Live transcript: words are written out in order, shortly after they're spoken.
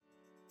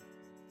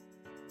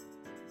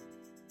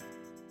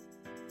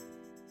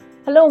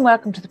Hello and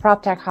welcome to the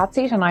PropTech Hot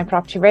Seat on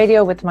iProperty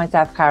Radio with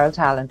myself, Carol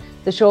Tallon,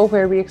 the show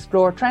where we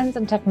explore trends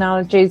and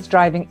technologies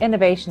driving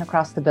innovation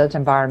across the built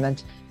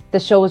environment. The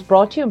show is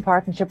brought to you in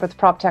partnership with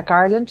PropTech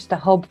Ireland, the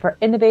hub for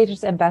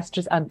innovators,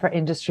 investors and for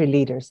industry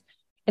leaders.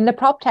 In the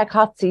PropTech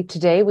Hot Seat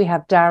today, we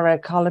have Dara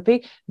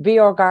Colopy,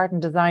 VR garden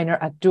designer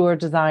at Doer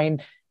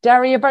Design.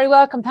 Dara, you're very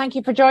welcome. Thank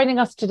you for joining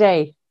us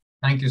today.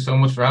 Thank you so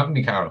much for having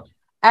me, Carol.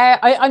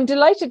 I'm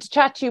delighted to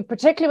chat to you,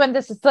 particularly when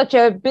this is such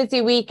a busy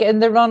week in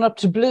the run-up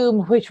to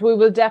Bloom, which we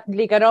will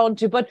definitely get on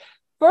to. But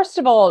first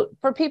of all,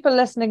 for people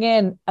listening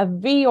in, a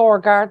VR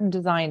garden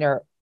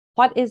designer,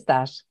 what is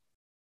that?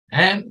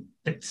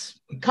 It's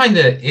kind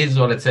of is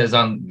what it says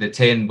on the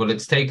tin, but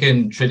it's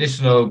taken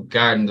traditional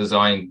garden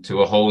design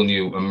to a whole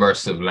new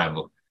immersive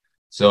level.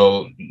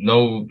 So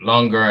no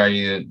longer are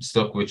you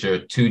stuck with your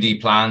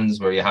 2D plans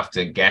where you have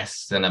to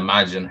guess and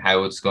imagine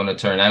how it's going to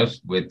turn out.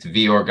 With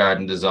VR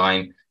garden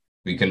design,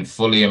 we can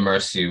fully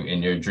immerse you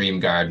in your dream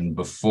garden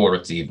before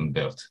it's even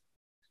built.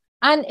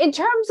 And in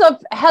terms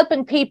of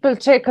helping people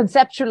to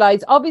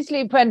conceptualize,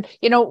 obviously when,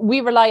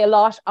 we rely a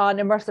lot on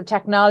immersive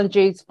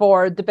technologies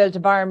for the built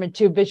environment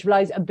to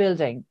visualize a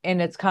building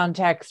in its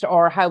context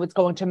or how it's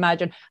going to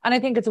imagine. And I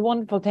think it's a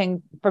wonderful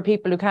thing for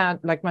people who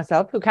can't, like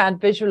myself, who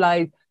can't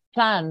visualize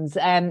plans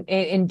in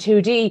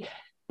 2D.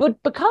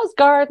 But because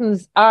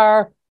gardens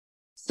are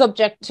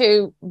subject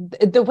to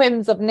the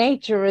whims of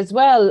nature as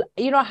well,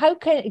 how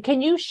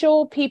can you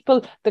show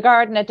people the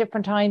garden at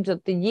different times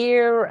of the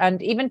year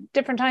and even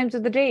different times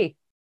of the day?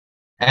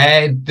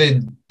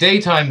 The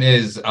daytime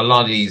is a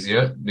lot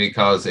easier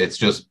because it's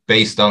just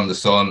based on the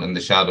sun and the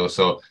shadow.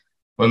 So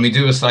when we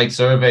do a site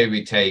survey,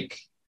 we take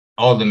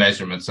all the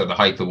measurements, so the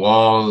height of the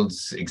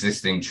walls,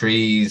 existing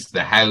trees,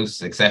 the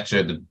house,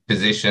 etc., the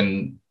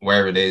position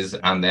where it is,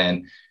 and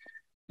then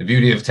the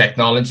beauty of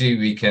technology,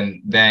 we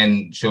can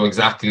then show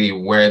exactly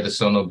where the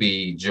sun will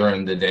be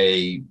during the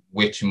day,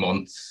 which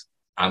month,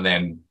 and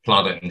then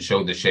plot it and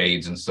show the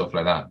shades and stuff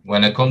like that.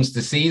 When it comes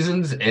to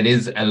seasons, it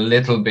is a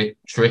little bit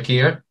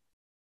trickier,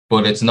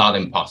 but it's not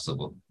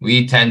impossible.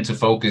 We tend to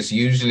focus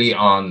usually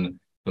on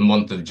the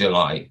month of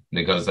July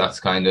because that's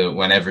kind of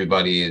when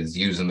everybody is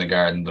using the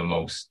garden the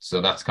most.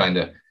 So that's kind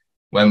of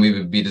when we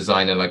would be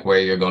designing like where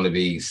you're going to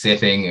be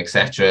sitting,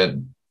 etc.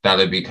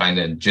 That'd be kind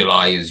of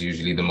July is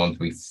usually the month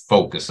we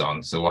focus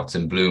on. So what's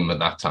in bloom at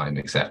that time,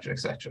 etc.,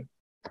 etc.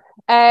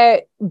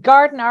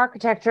 Garden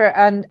architecture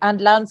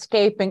and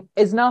landscaping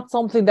is not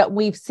something that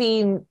we've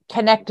seen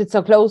connected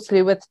so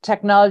closely with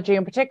technology,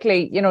 and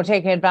particularly,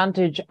 taking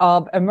advantage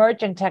of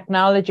emerging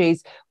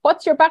technologies.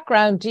 What's your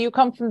background? Do you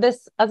come from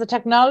this as a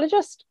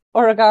technologist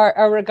or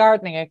a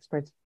gardening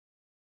expert?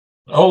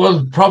 Oh,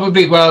 well,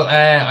 probably. Well,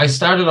 I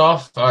started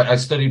off, I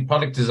studied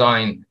product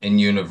design in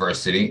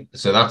university.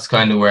 So that's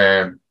kind of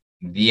where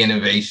the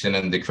innovation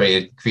and the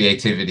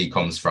creativity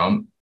comes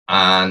from.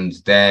 And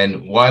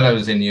then while I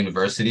was in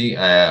university,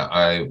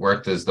 I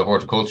worked as the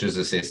horticulture's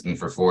assistant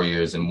for 4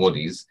 years in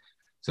Woodies.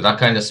 So that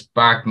kind of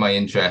sparked my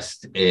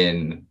interest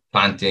in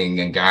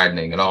planting and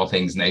gardening and all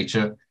things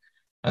nature.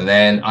 And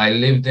then I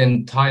lived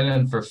in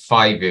Thailand for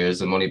 5 years.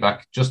 I'm only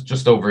back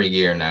just over a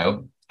year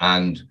now.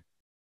 And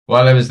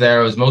while I was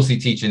there, I was mostly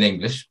teaching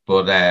English,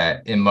 but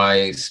in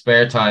my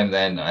spare time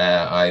then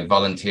I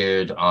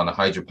volunteered on a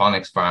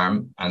hydroponics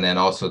farm and then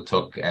also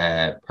took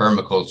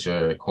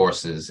permaculture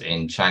courses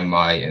in Chiang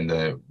Mai in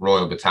the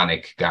Royal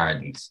Botanic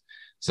Gardens.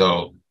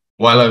 So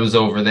while I was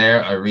over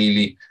there,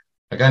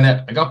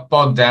 I got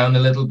bogged down a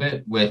little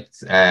bit with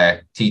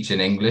teaching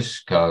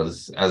English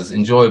because as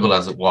enjoyable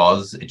as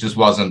it just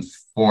wasn't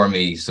for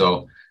me.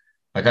 So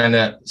I kind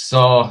of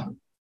saw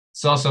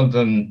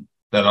something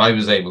that I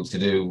was able to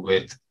do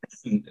with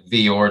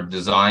VR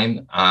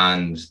design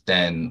and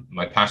then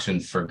my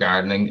passion for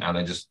gardening, and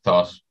I just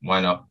thought,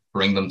 why not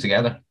bring them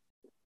together?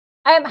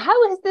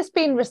 How has this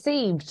been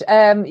received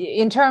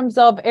in terms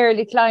of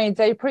early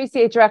clients? I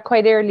appreciate you're at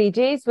quite early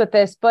days with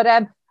this, but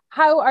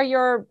how are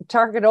your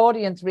target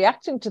audience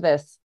reacting to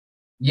this?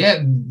 Yeah,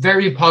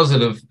 very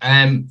positive.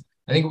 I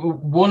think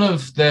one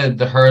of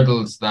the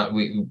hurdles that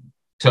we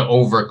to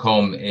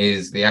overcome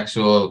is the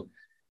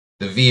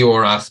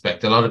VR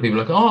aspect. A lot of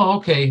people are like, oh,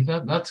 okay,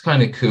 that's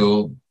kind of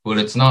cool. But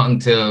it's not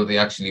until they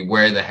actually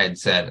wear the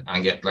headset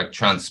and get like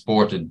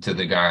transported to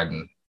the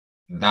garden.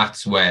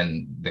 That's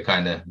when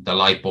the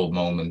light bulb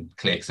moment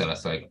clicks and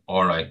it's like,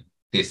 all right,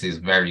 this is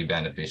very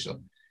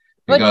beneficial.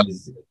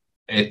 Because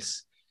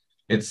it's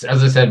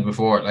as I said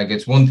before, like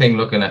it's one thing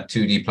looking at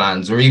 2D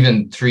plans or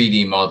even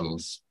 3D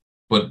models,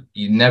 but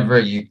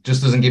it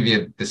just doesn't give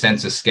you the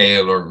sense of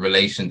scale or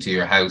relation to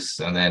your house.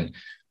 And then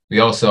we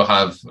also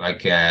have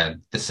like the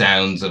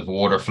sounds of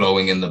water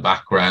flowing in the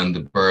background, the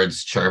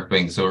birds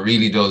chirping. So it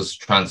really does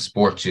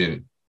transport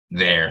you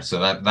there. So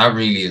that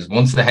really is,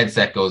 once the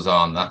headset goes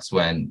on, that's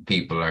when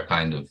people are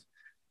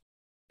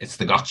it's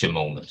the gotcha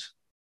moment.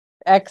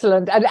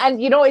 Excellent. And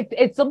you know,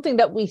 it's something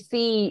that we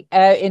see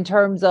in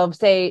terms of,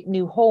 say,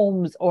 new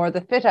homes or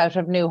the fit out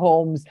of new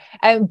homes.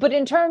 But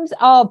in terms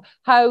of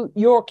how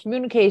you're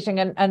communicating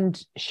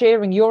and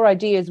sharing your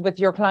ideas with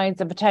your clients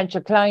and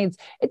potential clients,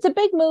 it's a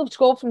big move to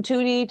go from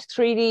 2D to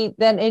 3D,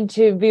 then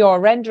into VR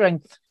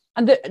rendering.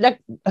 And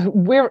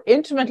we're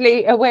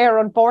intimately aware,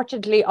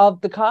 unfortunately,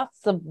 of the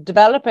costs of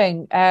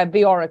developing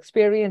VR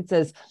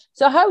experiences.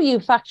 So how are you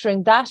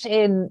factoring that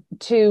in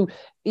to,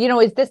 you know,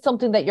 is this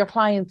something that your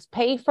clients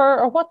pay for,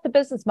 or what's the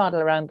business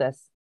model around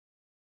this?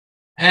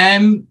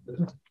 Um,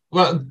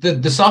 well,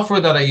 the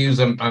software that I use,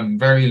 I'm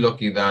very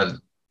lucky that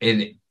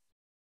it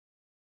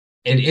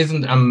it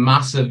isn't a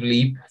massive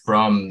leap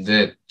from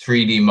the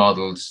 3D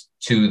models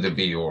to the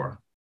VR.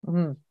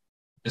 Mm-hmm.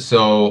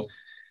 So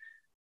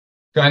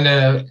kind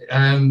of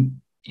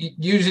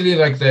usually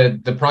like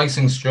the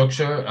pricing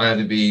structure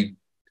to be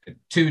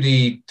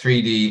 2D,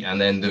 3D, and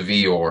then the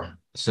VR.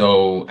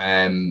 So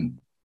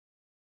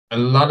a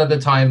lot of the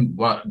time,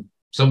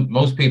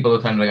 most people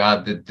are kind of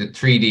like, the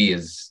 3D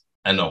is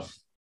enough.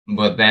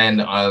 But then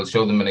I'll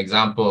show them an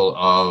example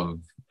of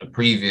a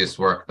previous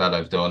work that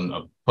I've done,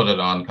 I'll put it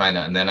on kind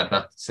of, and then at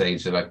that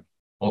stage they're like,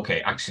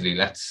 okay, actually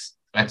let's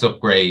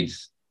upgrade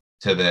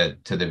to the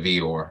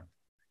VR.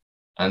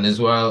 And as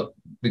well,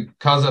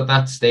 because at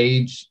that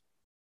stage,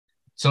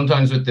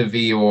 sometimes with the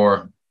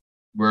VR,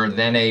 we're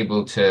then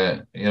able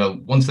to, you know,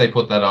 once they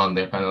put that on,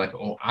 they're kind of like,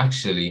 oh,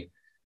 actually,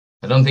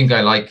 I don't think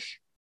I like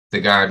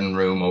the garden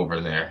room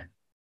over there.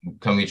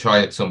 Can we try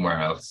it somewhere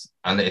else?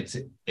 And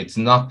it's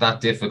not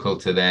that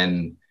difficult to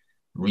then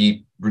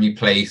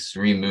replace,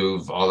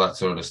 remove, all that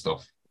sort of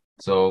stuff.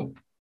 So,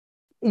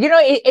 you know,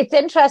 it's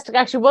interesting,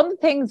 actually. One of the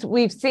things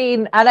we've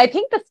seen, and I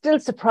think that still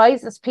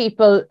surprises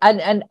people,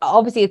 and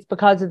obviously it's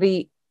because of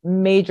the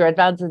major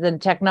advances in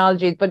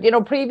technologies, but, you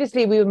know,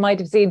 previously we might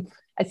have seen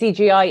a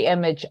CGI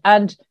image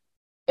and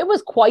it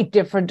was quite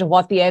different to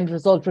what the end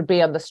result would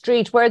be on the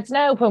street, where it's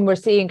now when we're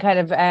seeing kind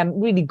of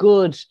really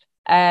good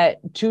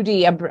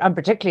 2D and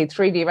particularly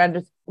 3D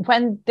renders,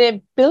 when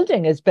the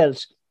building is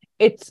built,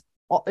 it's,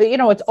 you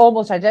know, it's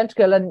almost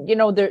identical. And, you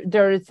know,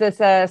 there is this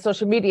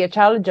social media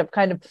challenge of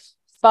kind of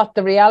spot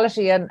the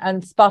reality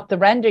and spot the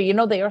render. You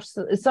know, they are,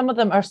 some of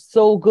them are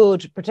so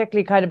good,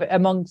 particularly kind of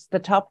amongst the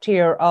top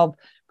tier of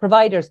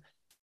providers.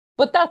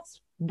 But that's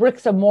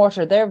bricks and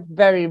mortar. They're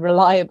very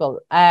reliable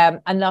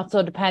and not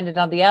so dependent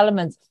on the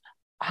elements.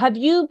 Have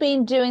you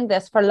been doing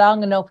this for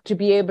long enough to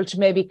be able to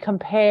maybe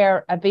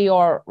compare a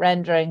VR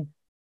rendering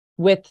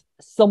with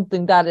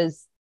something that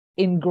is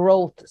in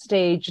growth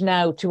stage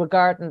now to a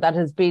garden that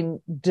has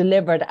been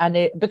delivered?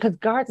 And because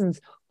gardens,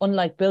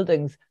 unlike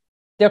buildings,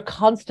 they're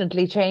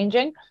constantly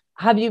changing.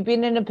 Have you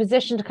been in a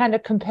position to kind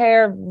of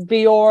compare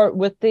VR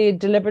with the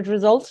delivered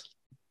results?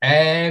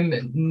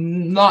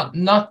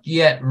 Not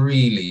yet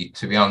really,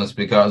 to be honest,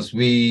 because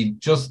we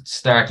just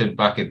started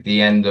back at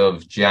the end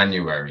of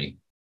January.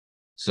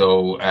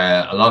 So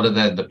a lot of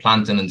the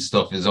planting and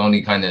stuff is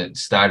only kind of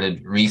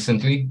started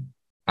recently.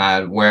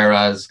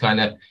 Whereas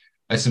kind of,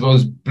 I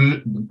suppose,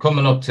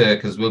 coming up to,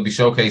 because we'll be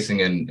showcasing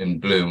in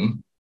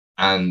Bloom,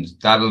 and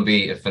that'll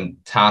be a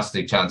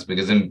fantastic chance,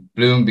 because in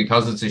Bloom,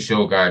 because it's a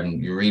show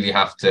garden, you really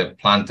have to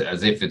plant it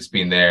as if it's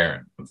been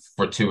there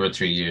for 2 or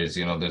 3 years.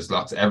 You know, there's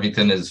lots,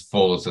 everything is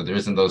full, so there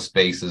isn't those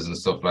spaces and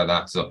stuff like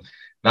that. So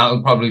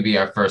that'll probably be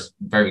our first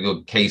very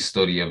good case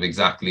study of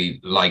exactly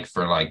like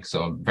for like.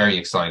 So I'm very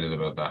excited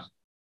about that.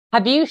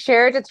 Have you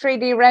shared a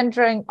 3D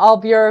rendering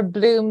of your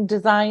Bloom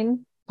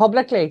design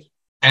publicly?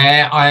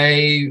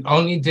 I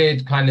only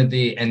did kind of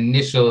the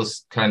initial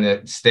kind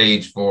of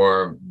stage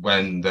for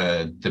when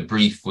the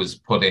brief was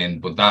put in,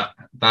 but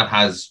that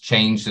has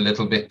changed a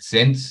little bit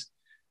since.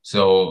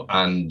 So,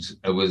 and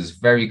it was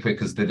very quick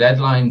because the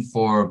deadline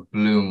for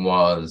Bloom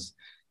was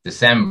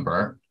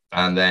December,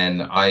 and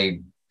then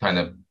I kind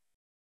of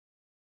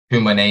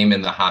threw my name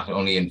in the hat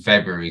only in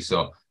February.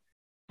 So,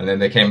 and then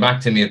they came back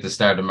to me at the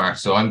start of March.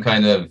 So I'm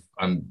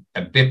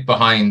a bit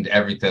behind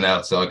everything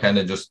else. So I kind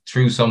of just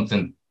threw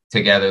something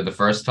together the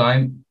first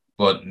time,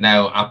 but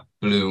now at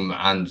Bloom,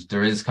 and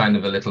there is kind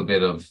of a little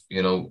bit of,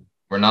 you know,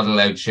 we're not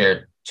allowed to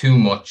share too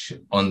much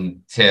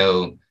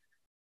until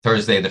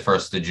Thursday, the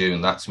 1st of June.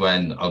 That's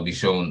when I'll be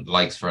showing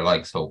likes for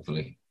likes,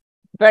 hopefully.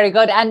 Very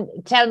good. And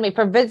tell me,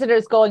 for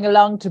visitors going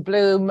along to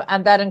Bloom,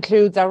 and that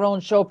includes our own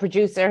show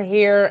producer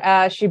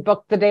here, she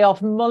booked the day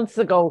off months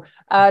ago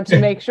to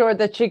make sure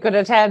that she could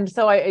attend.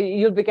 So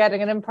you'll be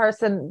getting an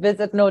in-person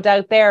visit, no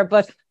doubt there.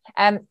 But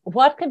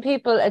what can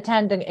people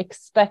attending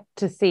expect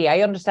to see?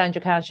 I understand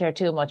you can't share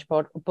too much,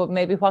 but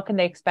maybe what can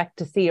they expect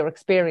to see or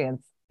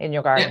experience in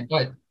your garden?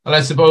 Yeah, well,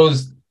 I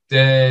suppose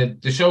the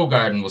show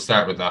garden will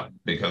start with that,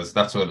 because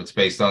that's what it's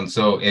based on.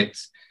 So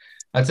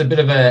that's a bit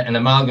of an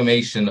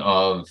amalgamation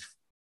of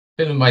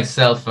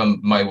myself and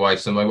my wife.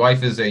 So my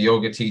wife is a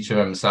yoga teacher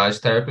and massage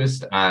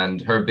therapist,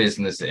 and her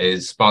business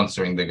is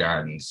sponsoring the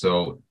garden.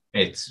 So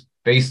it's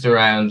based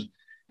around,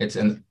 it's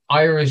an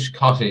Irish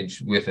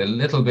cottage with a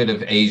little bit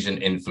of Asian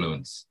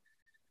influence.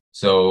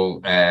 So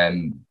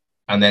and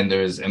then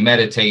there's a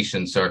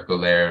meditation circle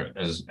there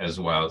as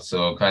well.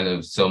 So kind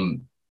of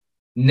some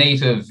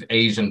native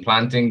Asian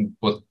planting,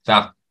 but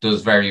that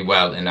does very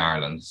well in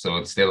Ireland. So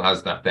it still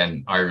has that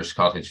then Irish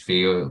cottage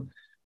feel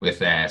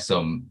with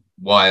some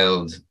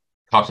wild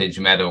cottage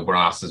meadow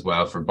grass as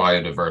well for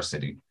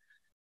biodiversity.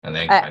 And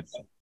then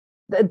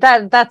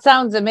that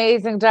sounds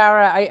amazing,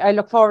 Dara. I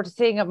look forward to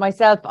seeing it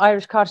myself.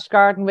 Irish cottage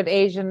garden with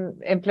Asian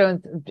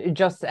influence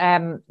just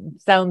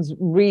sounds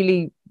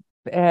really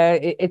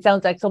it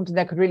sounds like something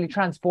that could really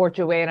transport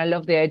you away, and I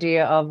love the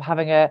idea of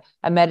having a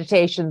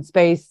meditation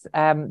space,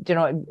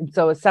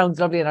 so it sounds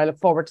lovely, and I look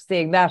forward to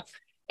seeing that.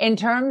 In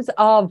terms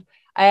of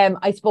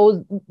I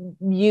suppose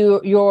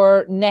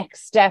your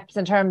next steps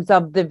in terms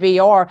of the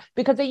VR,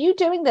 because are you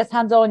doing this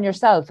hands-on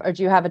yourself, or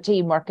do you have a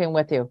team working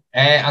with you?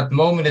 At the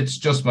moment it's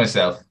just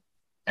myself.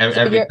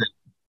 Everything.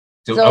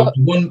 So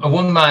a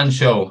one-man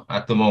show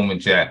at the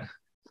moment, yeah.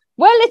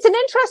 Well, it's an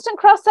interesting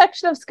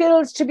cross-section of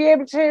skills to be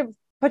able to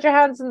put your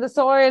hands in the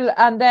soil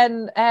and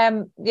then,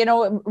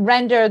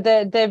 render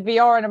the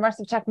VR and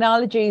immersive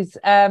technologies,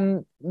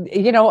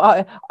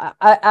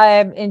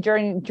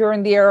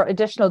 during the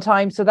additional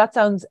time. So that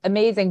sounds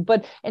amazing.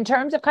 But in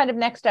terms of kind of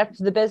next steps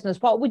to the business,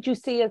 what would you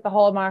see as the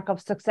hallmark of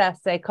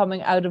success, say,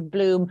 coming out of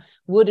Bloom?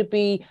 Would it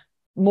be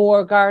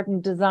more garden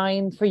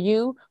design for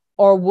you,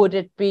 or would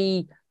it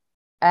be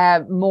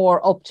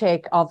more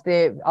uptake of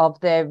the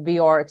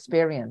VR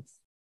experience?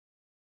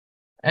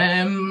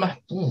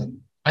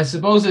 I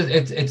suppose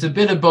it's a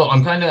bit of both.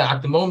 I'm kind of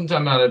at the moment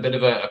I'm at a bit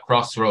of a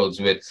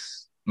crossroads with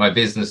my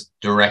business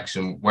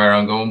direction where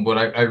I'm going, but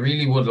I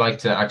really would like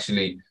to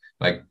actually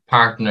like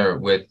partner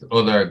with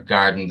other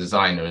garden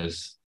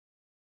designers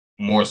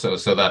more so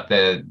that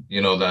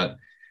that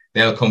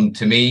they'll come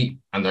to me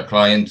and their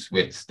clients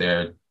with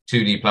their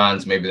 2D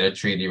plans, maybe their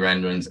 3D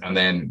renderings, and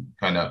then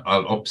kind of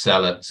I'll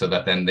upsell it so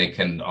that then they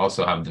can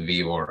also have the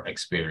VR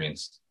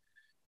experience.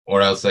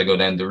 Or else I go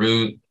down the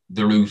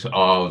route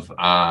of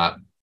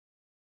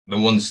the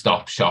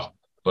one-stop shop.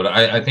 But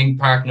I think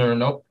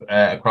partnering up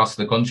across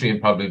the country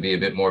would probably be a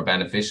bit more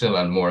beneficial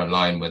and more in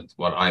line with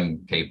what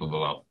I'm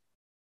capable of.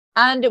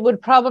 And it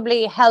would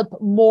probably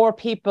help more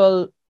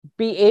people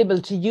be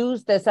able to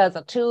use this as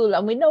a tool.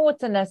 And we know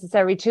it's a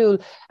necessary tool.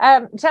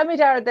 Tell me,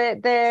 Dara,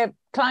 the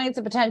clients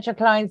and potential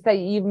clients that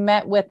you've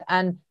met with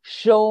and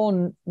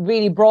shown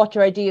really brought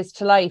your ideas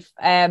to life,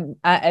 and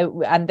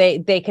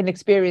they can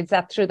experience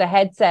that through the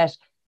headset.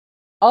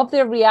 Of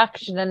their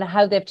reaction and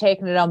how they've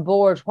taken it on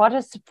board, what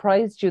has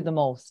surprised you the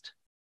most?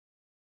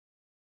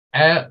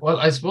 Well,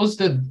 I suppose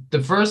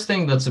the first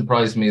thing that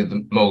surprised me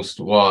the most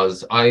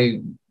was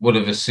I would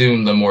have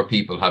assumed that more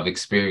people have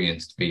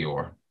experienced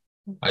VR.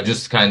 I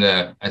just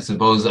I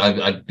suppose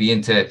I'd be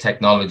into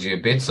technology a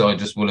bit, so I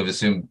just would have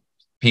assumed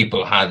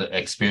people had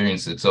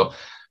experienced it. So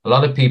a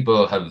lot of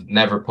people have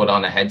never put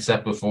on a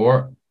headset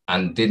before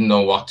and didn't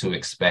know what to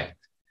expect.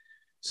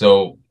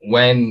 So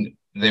when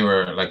they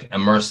were like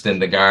immersed in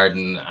the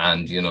garden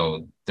and,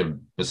 they're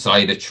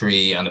beside a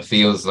tree and it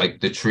feels like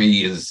the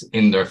tree is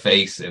in their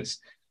face, it's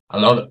a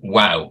lot of,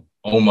 wow,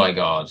 oh my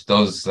God,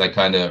 those like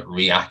kind of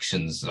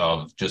reactions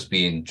of just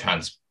being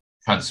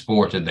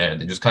transported there.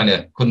 They just kind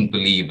of couldn't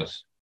believe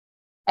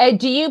it.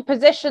 Do you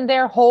position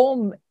their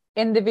home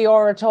in the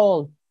VR at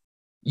all?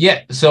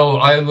 Yeah, so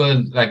I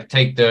would like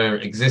take their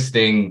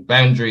existing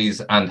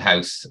boundaries and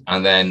house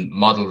and then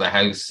model the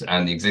house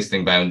and the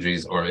existing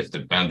boundaries, or if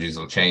the boundaries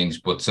will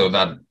change, but so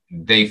that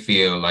they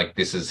feel like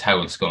this is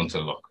how it's going to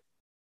look.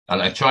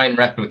 And I try and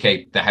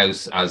replicate the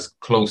house as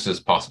close as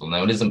possible.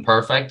 Now, it isn't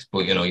perfect,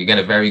 but you get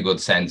a very good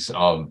sense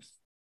of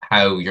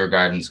how your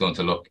garden's going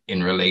to look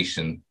in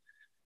relation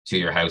to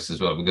your house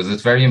as well, because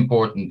it's very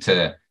important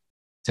to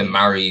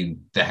marry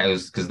the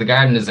house, because the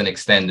garden is an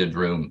extended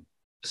room.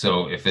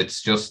 So if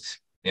it's just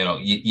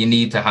you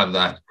need to have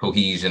that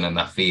cohesion and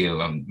that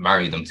feel and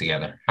marry them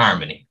together.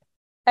 Harmony.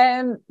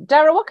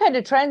 Dara, what kind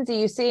of trends are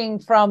you seeing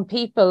from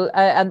people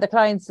and the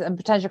clients and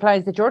potential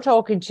clients that you're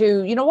talking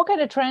to? What kind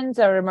of trends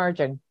are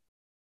emerging?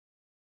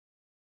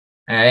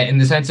 In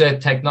the sense of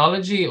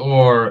technology,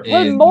 or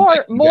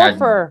more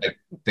for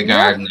the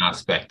garden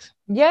aspect?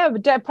 Yeah,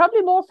 but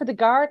probably more for the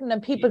garden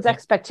and people's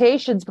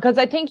expectations, because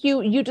I think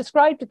you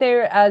described it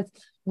there as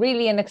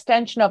really an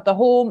extension of the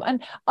home.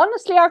 And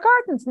honestly, our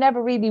gardens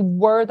never really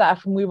were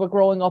that when we were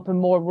growing up in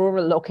more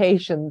rural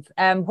locations.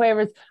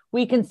 Whereas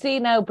we can see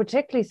now,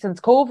 particularly since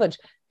COVID,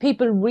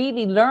 people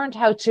really learned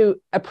how to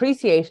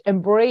appreciate,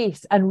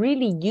 embrace, and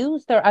really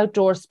use their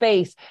outdoor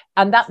space.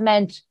 And that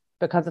meant,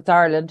 because it's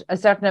Ireland, a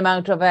certain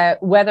amount of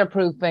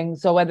weatherproofing.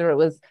 So whether it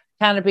was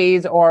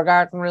canopies or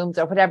garden rooms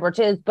or whatever it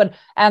is. But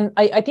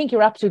I think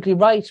you're absolutely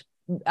right.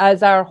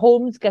 As our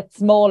homes get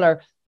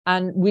smaller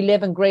and we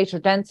live in greater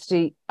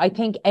density, I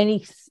think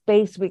any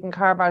space we can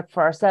carve out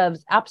for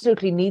ourselves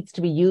absolutely needs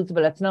to be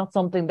usable. It's not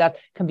something that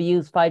can be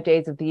used 5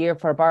 days of the year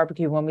for a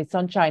barbecue when we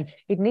sunshine.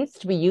 It needs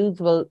to be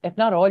usable, if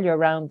not all year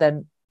round,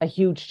 then a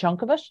huge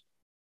chunk of it.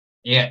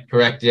 Yeah,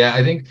 correct. Yeah,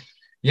 I think,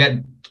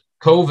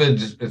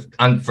 COVID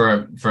and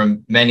for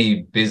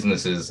many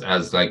businesses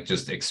has like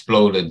just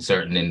exploded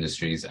certain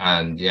industries,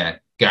 and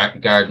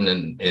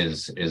gardening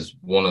is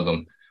one of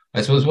them.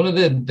 I suppose one of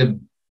the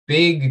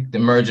big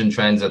emergent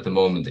trends at the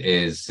moment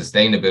is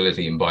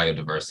sustainability and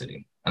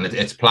biodiversity, and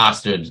it's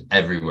plastered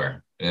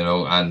everywhere,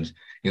 and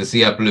you'll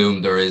see at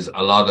Bloom there is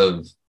a lot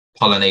of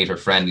pollinator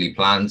friendly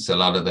plants, a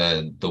lot of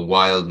the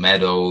wild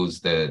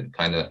meadows, the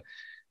kind of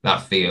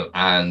that feel,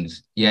 and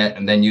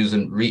then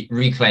using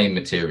reclaimed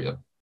material.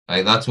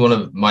 That's one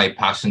of my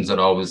passions that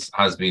always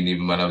has been,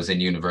 even when I was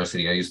in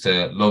university. I used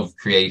to love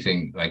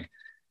creating, like,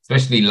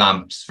 especially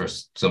lamps for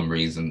some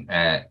reason,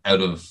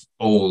 out of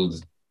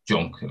old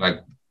junk,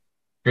 like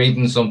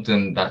creating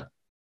something that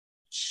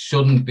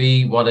shouldn't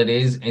be what it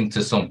is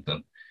into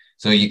something.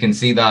 So you can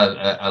see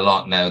that a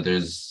lot now.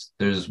 There's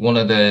one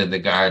of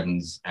the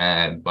gardens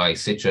by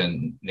Citra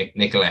and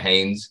Nicola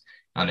Haynes,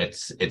 and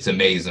it's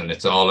amazing.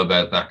 It's all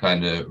about that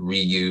kind of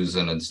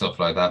reusing and stuff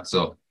like that.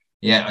 So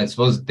yeah, I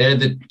suppose they're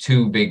the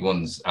two big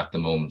ones at the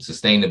moment: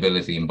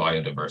 sustainability and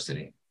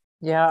biodiversity.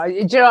 Yeah,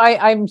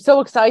 I'm so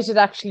excited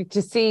actually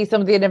to see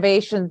some of the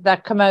innovations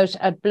that come out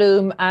at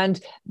Bloom, and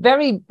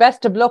very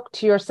best of luck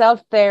to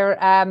yourself there.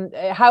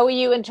 How are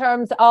you in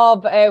terms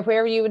of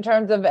where are you in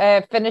terms of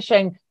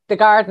finishing the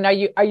garden?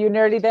 Are you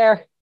nearly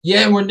there?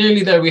 Yeah, we're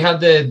nearly there. We had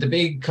the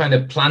big kind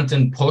of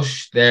planting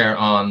push there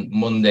on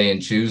Monday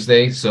and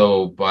Tuesday.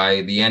 So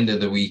by the end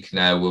of the week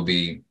now, it'll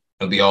be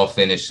all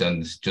finished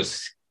and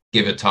just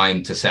give it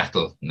time to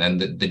settle. And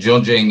then the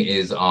judging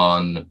is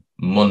on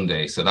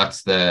Monday, so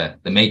that's the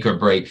make or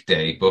break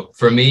day. But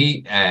for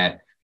me,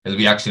 it'll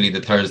be actually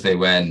the Thursday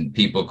when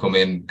people come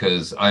in,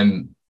 because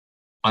I'm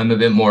a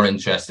bit more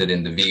interested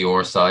in the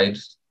VR side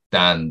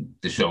than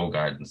the show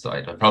garden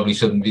side. I probably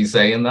shouldn't be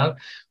saying that,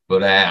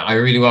 but I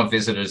really want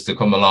visitors to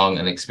come along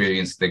and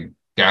experience the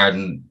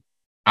garden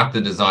at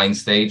the design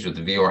stage with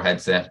the VR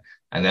headset,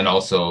 and then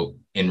also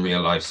in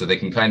real life, so they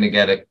can kind of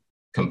get a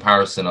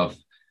comparison of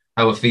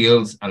how it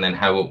feels and then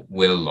how it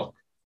will look.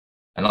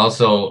 And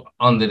also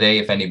on the day,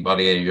 if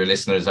anybody of your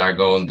listeners are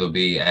going, there'll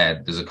be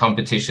there's a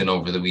competition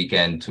over the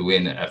weekend to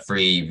win a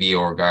free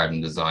VR garden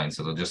design.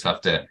 So they'll just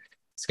have to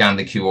scan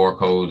the QR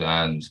code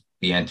and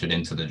be entered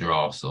into the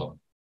draw. So.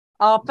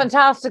 Oh,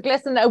 fantastic.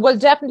 Listen, well,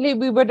 definitely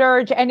we would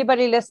urge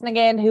anybody listening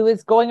in who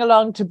is going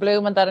along to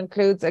Bloom, and that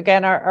includes,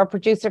 again, our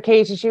producer,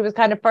 Katie. She was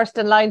kind of first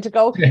in line to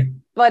go.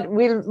 But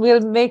we'll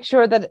make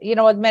sure that,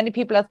 as many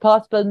people as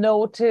possible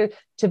know to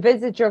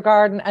visit your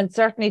garden, and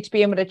certainly to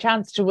be able to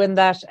chance to win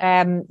that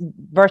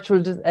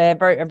virtual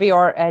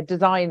VR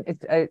design.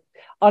 It's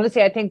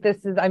honestly, I think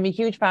I'm a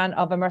huge fan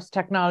of immersive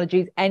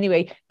technologies.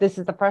 Anyway, this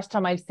is the first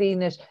time I've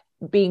seen it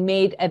being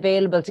made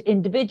available to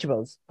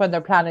individuals when they're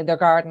planning their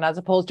garden, as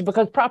opposed to,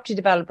 because property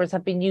developers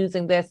have been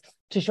using this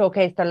to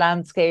showcase their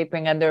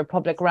landscaping and their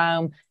public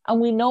realm, and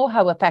we know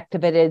how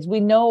effective it is. We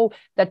know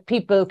that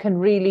people can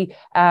really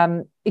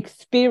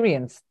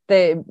experience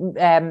the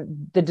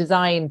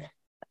design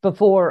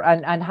before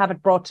and have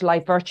it brought to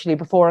life virtually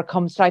before it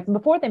comes to life, and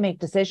before they make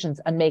decisions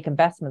and make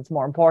investments,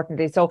 more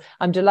importantly. So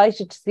I'm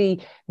delighted to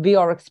see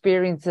VR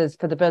experiences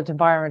for the built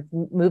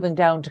environment moving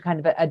down to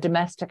kind of a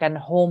domestic and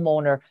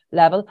homeowner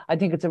level. I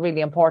think it's a really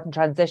important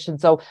transition.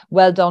 So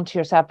well done to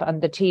yourself and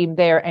the team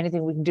there.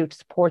 Anything we can do to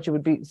support you,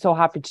 would be so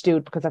happy to do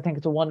it, because I think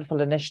it's a wonderful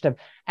initiative.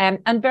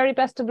 And very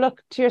best of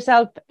luck to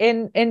yourself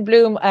in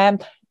Bloom.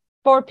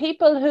 For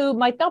people who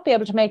might not be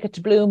able to make it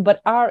to Bloom but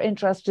are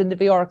interested in the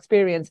VR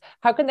experience,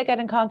 how can they get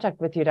in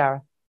contact with you,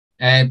 Dara?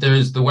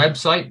 There's the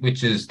website,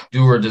 which is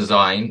Duir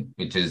Design,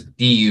 which is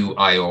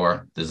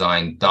DUIR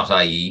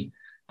design.ie.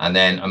 And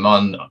then I'm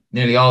on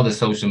nearly all the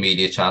social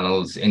media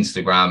channels: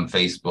 Instagram,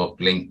 Facebook,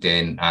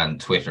 LinkedIn,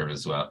 and Twitter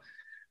as well.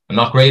 I'm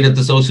not great at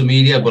the social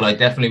media, but I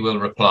definitely will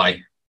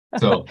reply.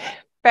 So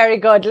very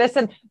good.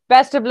 Listen,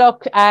 best of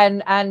luck,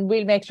 and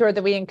we'll make sure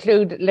that we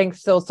include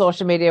links to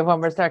social media when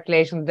we're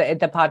circulating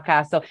the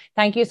podcast. So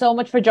thank you so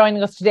much for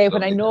joining us today,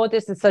 when I know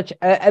this is such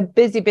a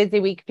busy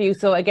week for you.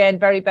 So again,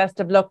 very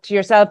best of luck to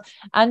yourself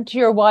and to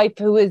your wife,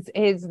 who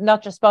is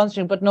not just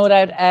sponsoring, but no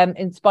doubt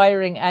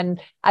inspiring and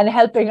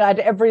helping at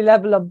every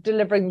level of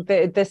delivering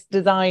this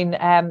design.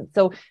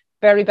 So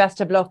very best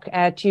of luck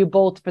to you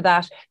both for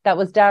that. That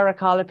was Dara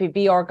Colopy,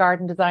 VR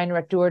garden designer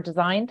at Duir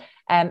Design.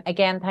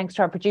 Again, thanks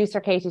to our producer,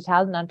 Katie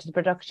Talon, and to the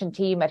production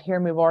team at Hear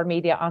Me Roar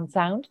Media on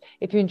sound.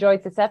 If you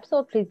enjoyed this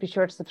episode, please be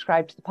sure to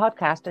subscribe to the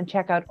podcast and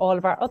check out all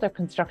of our other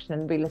construction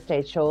and real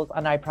estate shows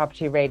on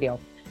iProperty Radio.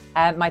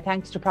 My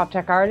thanks to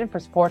PropTech Ireland for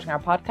supporting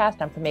our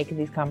podcast and for making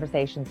these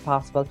conversations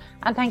possible.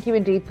 And thank you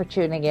indeed for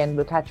tuning in.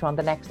 We'll catch you on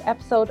the next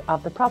episode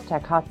of the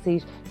PropTech Hot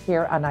Seat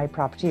here on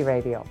iProperty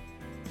Radio.